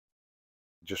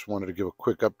Just wanted to give a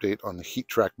quick update on the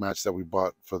Heatrak mats that we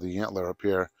bought for the antler up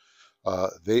here.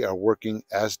 They are working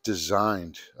as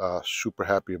designed. Super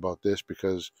happy about this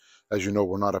because, as you know,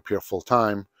 we're not up here full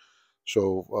time.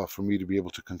 So for me to be able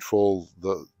to control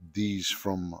these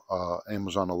from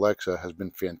Amazon Alexa has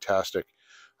been fantastic.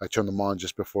 I turn them on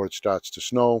just before it starts to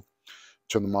snow,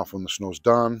 turn them off when the snow's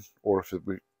done, or if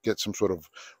we get some sort of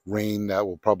rain that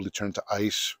will probably turn to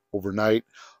ice overnight,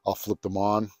 I'll flip them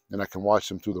on and I can watch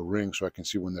them through the ring so I can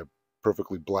see when they're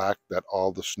perfectly black that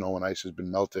all the snow and ice has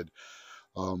been melted.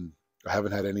 I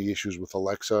haven't had any issues with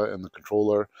Alexa and the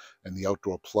controller and the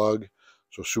outdoor plug,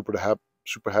 so super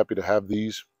happy to have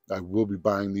these. I will be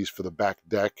buying these for the back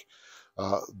deck.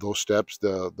 Those steps,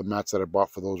 the mats that I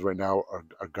bought for those right now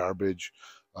are garbage.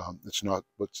 It's not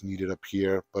what's needed up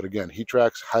here. But again,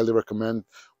 Heatraks, highly recommend.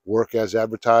 Work as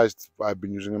advertised. I've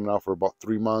been using them now for about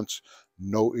 3 months.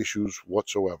 No issues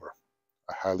whatsoever.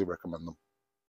 I highly recommend them.